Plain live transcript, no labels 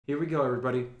Here we go,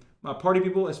 everybody. My party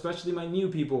people, especially my new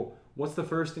people, what's the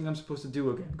first thing I'm supposed to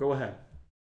do again? Go ahead.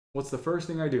 What's the first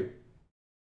thing I do?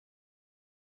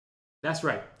 That's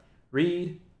right.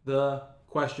 Read the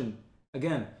question.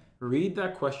 Again, read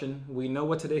that question. We know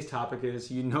what today's topic is.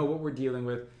 You know what we're dealing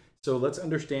with. So let's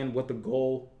understand what the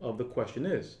goal of the question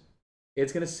is.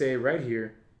 It's going to say right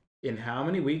here, in how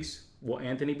many weeks will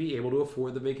Anthony be able to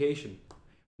afford the vacation?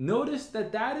 Notice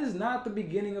that that is not the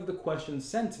beginning of the question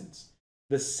sentence.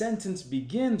 The sentence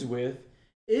begins with,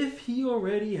 if he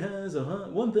already has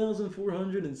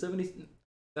 1,470,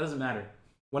 that doesn't matter.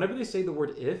 Whenever they say the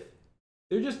word if,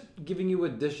 they're just giving you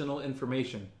additional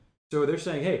information. So they're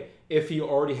saying, hey, if he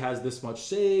already has this much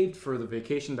saved for the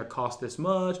vacation that costs this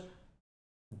much,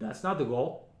 that's not the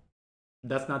goal.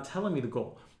 That's not telling me the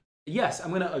goal. Yes, I'm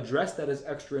going to address that as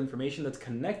extra information that's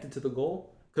connected to the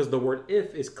goal, because the word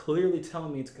if is clearly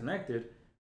telling me it's connected,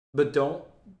 but don't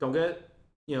get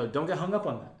hung up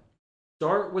on that.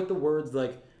 Start with the words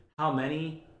like how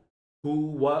many, who,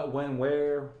 what, when,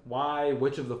 where, why,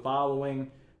 which of the following.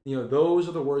 Those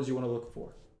are the words you want to look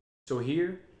for. So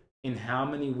here, in how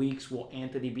many weeks will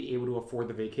Anthony be able to afford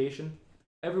the vacation?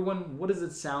 Everyone, what does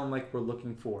it sound like we're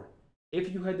looking for?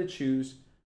 If you had to choose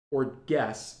or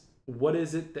guess, what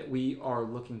is it that we are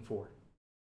looking for?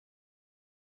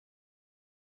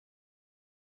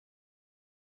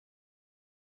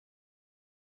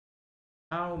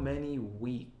 How many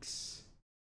weeks?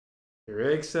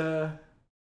 Erixa,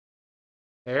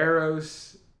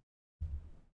 Eros.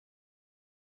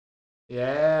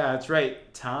 Yeah, that's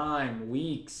right. Time,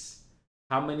 weeks.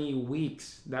 How many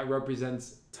weeks? That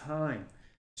represents time.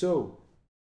 So,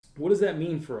 what does that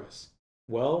mean for us?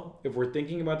 Well, if we're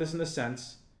thinking about this in the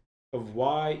sense of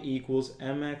y equals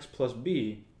mx plus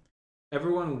b,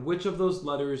 everyone, which of those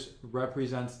letters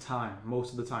represents time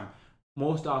most of the time?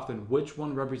 Most often, which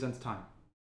one represents time?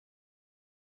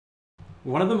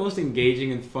 One of the most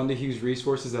engaging and fun to use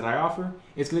resources that I offer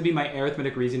is going to be my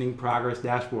arithmetic reasoning progress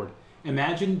dashboard.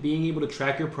 Imagine being able to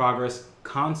track your progress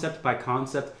concept by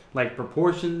concept, like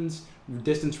proportions,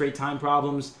 distance, rate, time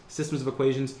problems, systems of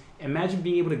equations. Imagine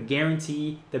being able to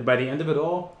guarantee that by the end of it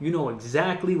all, you know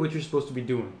exactly what you're supposed to be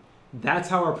doing. That's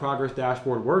how our progress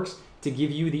dashboard works, to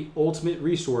give you the ultimate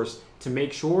resource to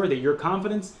make sure that your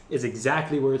confidence is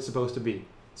exactly where it's supposed to be.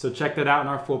 So check that out in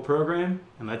our full program,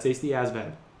 and let's ace the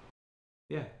ASVAB.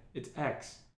 Yeah, it's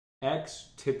X. X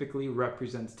typically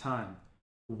represents time.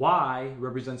 Y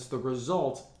represents the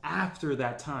result after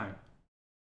that time.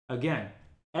 Again,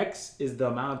 X is the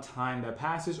amount of time that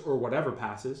passes or whatever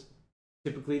passes.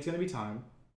 Typically, it's going to be time.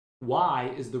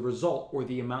 Y is the result or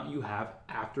the amount you have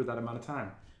after that amount of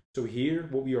time. So here,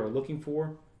 what we are looking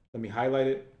for, let me highlight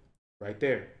it right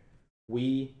there.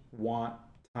 We want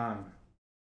time.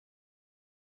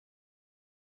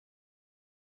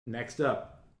 Next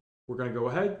up, we're going to go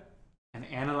ahead and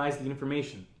analyze the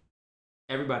information.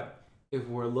 Everybody, if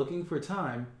we're looking for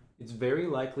time, it's very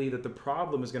likely that the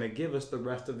problem is going to give us the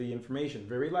rest of the information.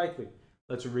 Very likely.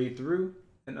 Let's read through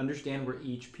and understand where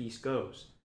each piece goes.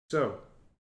 So,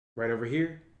 right over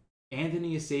here,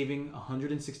 Anthony is saving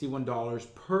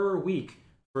 $161 per week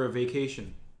for a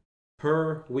vacation.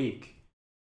 Per week.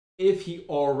 If he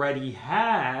already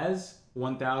has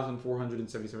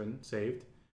 $1,477 saved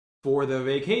for the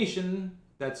vacation,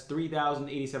 that's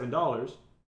 $3,087.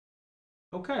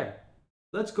 Okay,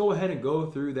 let's go ahead and go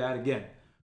through that again.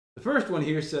 The first one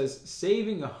here says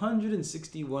saving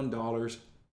 $161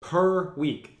 per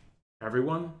week.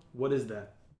 Everyone, what is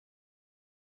that?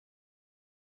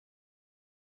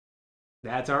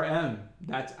 That's our M.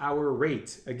 That's our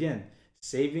rate. Again,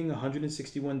 saving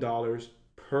 $161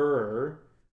 per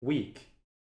week.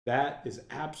 That is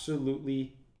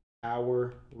absolutely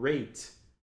our rate.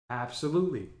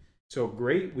 Absolutely. So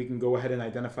great, we can go ahead and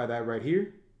identify that right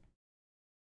here.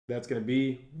 That's going to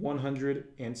be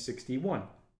 161.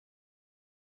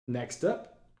 Next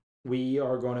up, we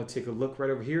are going to take a look right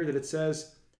over here that it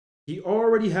says he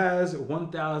already has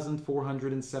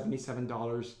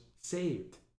 $1,477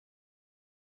 saved.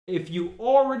 If you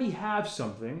already have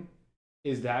something,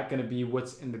 is that going to be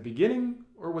what's in the beginning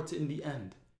or what's in the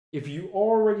end? If you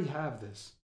already have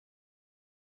this,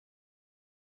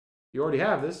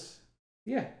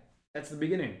 yeah, that's the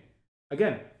beginning.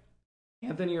 Again,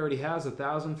 Anthony already has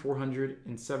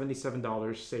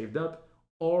 $1,477 saved up,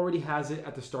 already has it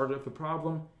at the start of the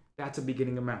problem. That's a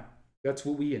beginning amount. That's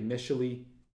what we initially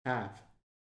have.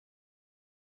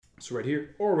 So right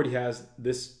here, already has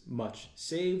this much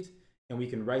saved, and we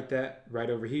can write that right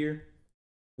over here,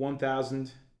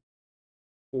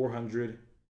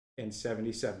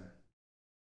 1,477.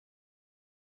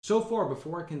 So far,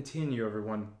 before I continue,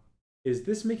 everyone, Is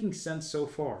this making sense so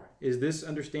far? Is this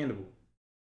understandable?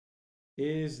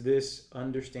 Is this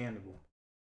understandable?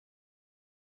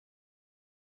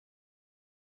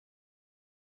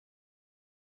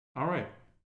 All right.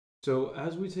 So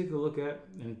as we take a look at,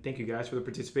 and thank you guys for the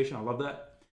participation, I love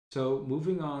that. So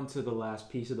moving on to the last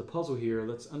piece of the puzzle here,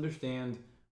 let's understand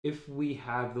if we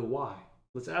have the why.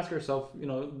 Let's ask ourselves,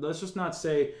 let's just not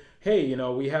say, hey,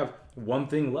 we have one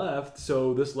thing left,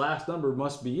 so this last number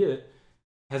must be it.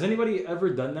 Has anybody ever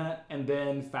done that and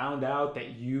then found out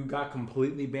that you got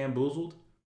completely bamboozled?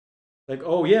 Like,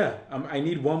 oh yeah, I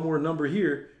need one more number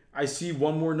here. I see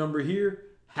one more number here,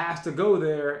 has to go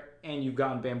there, and you've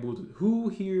gotten bamboozled. Who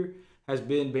here has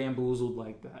been bamboozled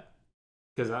like that?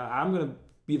 Because I'm going to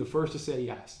be the first to say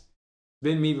yes.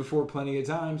 Been me before plenty of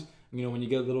times. When you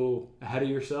get a little ahead of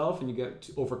yourself and you get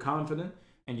overconfident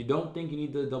and you don't think you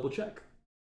need to double check.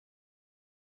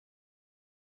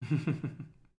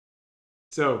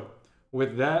 So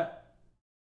with that,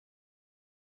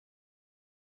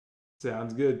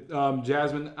 sounds good.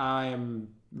 Jasmine, I am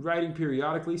writing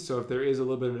periodically, so if there is a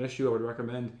little bit of an issue, I would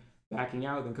recommend backing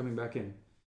out and coming back in.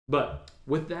 But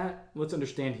with that, let's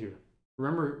understand here.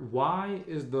 Remember, why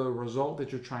is the result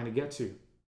that you're trying to get to.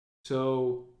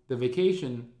 So the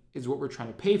vacation is what we're trying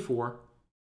to pay for,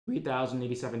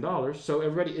 $3,087. So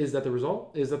everybody, is that the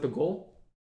result? Is that the goal?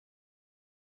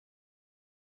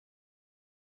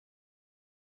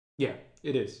 Yeah,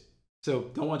 it is. So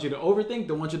don't want you to overthink,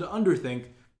 don't want you to underthink.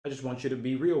 I just want you to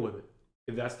be real with it.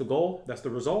 If that's the goal, that's the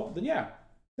result, then yeah,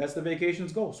 that's the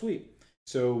vacation's goal. Sweet.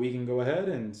 So we can go ahead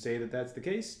and say that that's the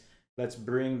case. Let's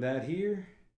bring that here.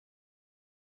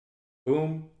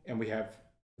 Boom. And we have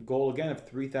the goal again of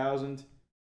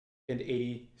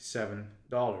 $3,087.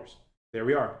 There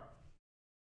we are.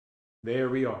 There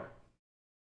we are.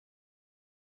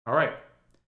 All right.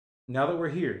 Now that we're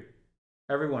here,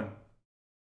 everyone,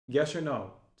 yes or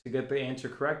no? To get the answer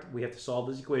correct, we have to solve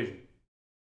this equation.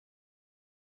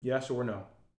 Yes or no?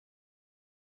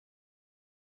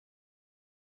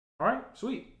 All right,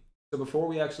 sweet. So before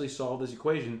we actually solve this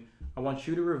equation, I want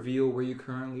you to reveal where you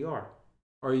currently are.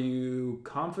 Are you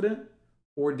confident,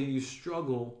 or do you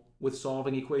struggle with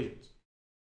solving equations?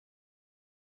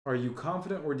 Are you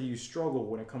confident, or do you struggle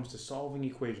when it comes to solving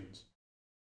equations?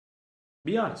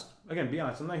 Be honest. Again, be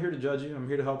honest. I'm not here to judge you. I'm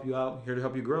here to help you out, here to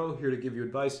help you grow, here to give you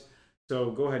advice.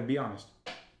 So go ahead, be honest.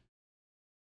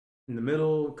 In the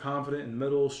middle, confident. In the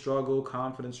middle, struggle,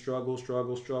 confident, struggle,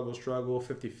 struggle, struggle, struggle,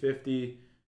 50-50.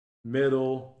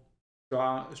 Middle,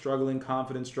 struggling,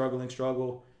 confident, struggling,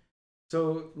 struggle.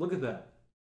 So look at that.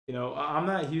 I'm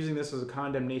not using this as a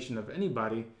condemnation of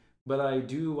anybody, but I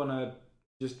do want to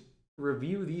just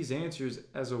review these answers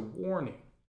as a warning.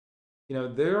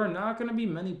 There are not going to be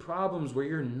many problems where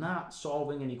you're not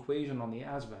solving an equation on the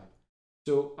ASVAB.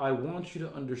 So I want you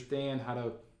to understand how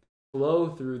to flow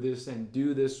through this and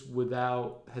do this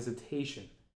without hesitation.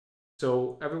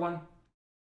 So everyone,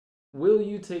 will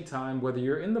you take time, whether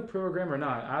you're in the program or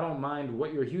not? I don't mind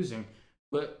what you're using,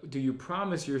 but do you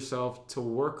promise yourself to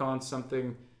work on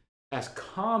something as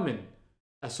common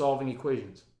as solving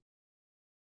equations?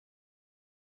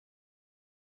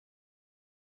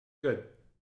 Good.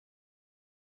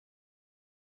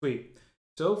 Sweet.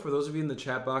 So for those of you in the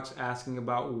chat box asking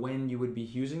about when you would be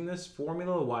using this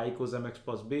formula, y equals mx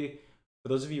plus b, for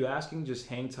those of you asking, just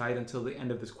hang tight until the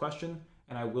end of this question,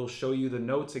 and I will show you the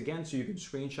notes again so you can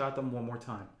screenshot them one more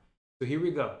time. So here we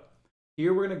go.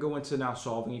 Here we're going to go into now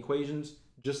solving equations,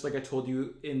 just like I told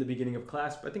you in the beginning of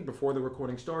class. I think before the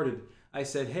recording started, I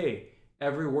said, hey,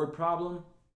 every word problem,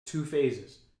 2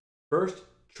 phases. First,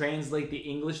 translate the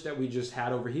English that we just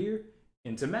had over here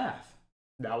into math.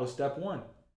 That was step 1.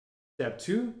 Step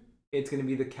 2, it's going to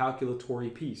be the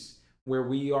calculatory piece, where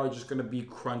we are just going to be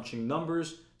crunching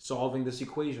numbers, solving this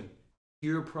equation.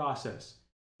 Pure process.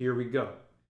 Here we go.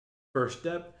 First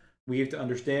step, we have to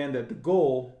understand that the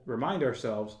goal, remind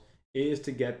ourselves, is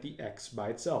to get the x by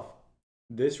itself.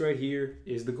 This right here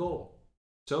is the goal.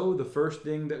 So the first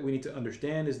thing that we need to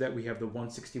understand is that we have the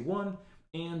 161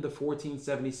 and the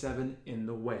 1477 in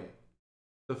the way.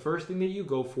 The first thing that you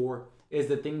go for is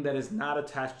the thing that is not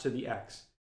attached to the x.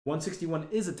 161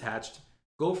 is attached.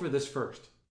 Go for this first.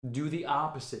 Do the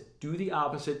opposite. Do the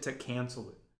opposite to cancel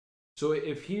it. So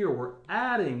if here we're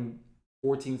adding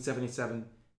 1477,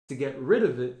 to get rid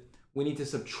of it, we need to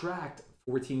subtract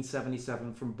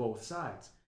 1477 from both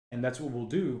sides. And that's what we'll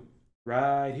do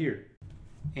right here.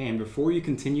 And before you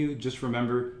continue, just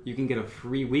remember, you can get a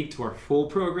free week to our full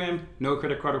program. No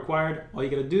credit card required. All you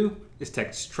gotta do is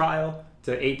text TRIAL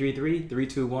to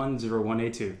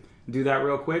 833-321-0182. Do that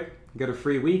real quick, get a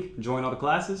free week, join all the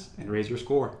classes, and raise your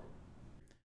score.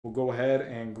 We'll go ahead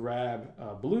and grab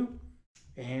blue.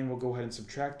 And we'll go ahead and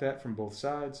subtract that from both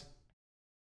sides.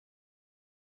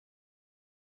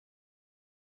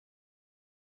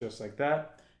 Just like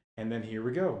that. And then here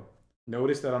we go.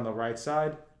 Notice that on the right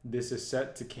side, this is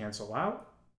set to cancel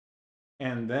out.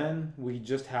 And then we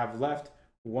just have left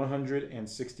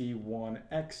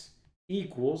 161x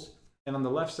equals, and on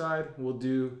the left side, we'll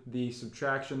do the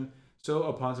subtraction. So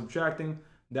upon subtracting,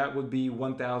 that would be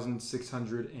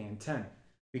 1,610.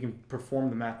 We can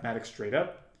perform the mathematics straight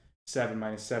up. 7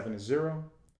 minus 7 is 0.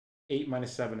 8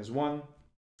 minus 7 is 1.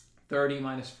 30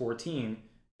 minus 14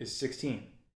 is 16.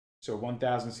 So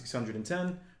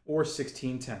 1,610 or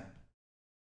 1610.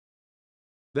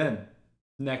 Then,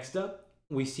 next up,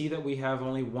 we see that we have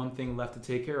only one thing left to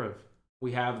take care of.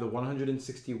 We have the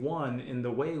 161 in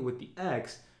the way with the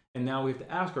x, and now we have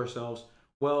to ask ourselves,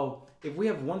 well, if we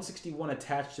have 161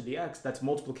 attached to the x, that's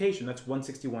multiplication, that's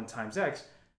 161 times x.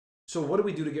 So what do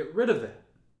we do to get rid of that?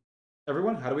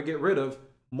 Everyone, how do we get rid of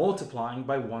multiplying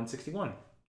by 161?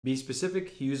 Be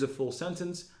specific, use a full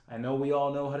sentence. I know we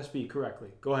all know how to speak correctly.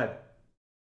 Go ahead.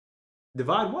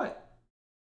 Divide what?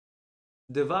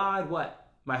 Divide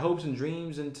what? My hopes and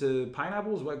dreams into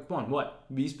pineapples? What? Come on, what?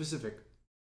 Be specific.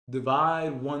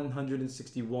 Divide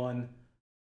 161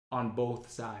 on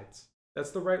both sides. That's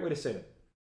the right way to say it.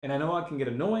 And I know it can get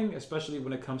annoying, especially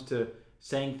when it comes to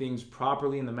saying things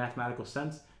properly in the mathematical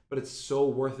sense, but it's so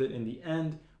worth it in the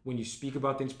end. When you speak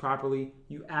about things properly,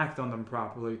 you act on them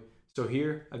properly. So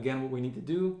here, again, what we need to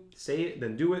do, say it,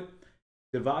 then do it.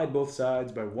 Divide both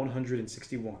sides by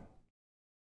 161.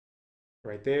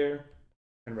 Right there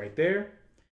and right there.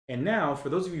 And now, for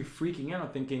those of you freaking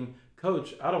out thinking,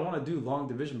 Coach, I don't want to do long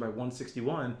division by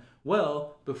 161.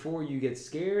 Well, before you get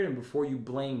scared and before you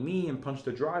blame me and punch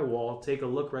the drywall, take a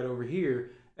look right over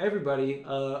here. Everybody,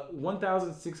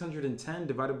 1,610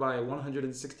 divided by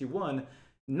 161,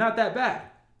 not that bad.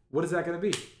 What is that going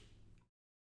to be?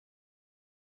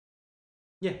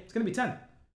 Yeah, it's going to be 10.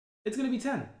 It's going to be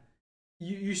 10.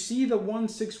 You see the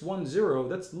 1610,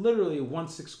 that's literally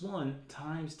 161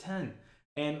 times 10.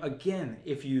 And again,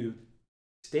 if you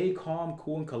stay calm,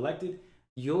 cool, and collected,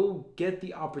 you'll get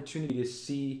the opportunity to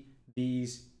see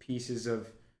these pieces of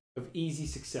easy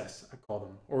success, I call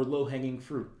them, or low-hanging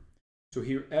fruit. So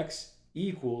here, x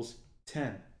equals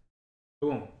 10.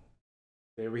 Boom.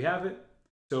 There we have it.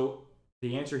 So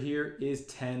the answer here is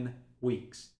 10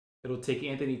 weeks. It'll take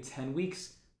Anthony 10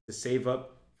 weeks to save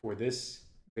up for this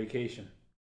vacation.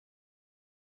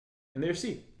 And there's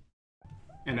C.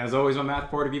 And as always, my math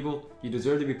party people, you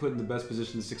deserve to be put in the best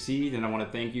position to succeed, and I want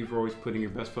to thank you for always putting your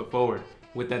best foot forward.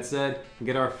 With that said,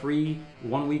 get our free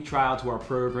 1-week trial to our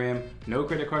program, no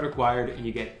credit card required, and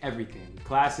you get everything.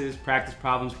 Classes, practice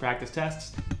problems, practice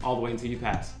tests, all the way until you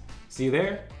pass. See you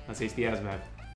there. Let's ace the ASVAB.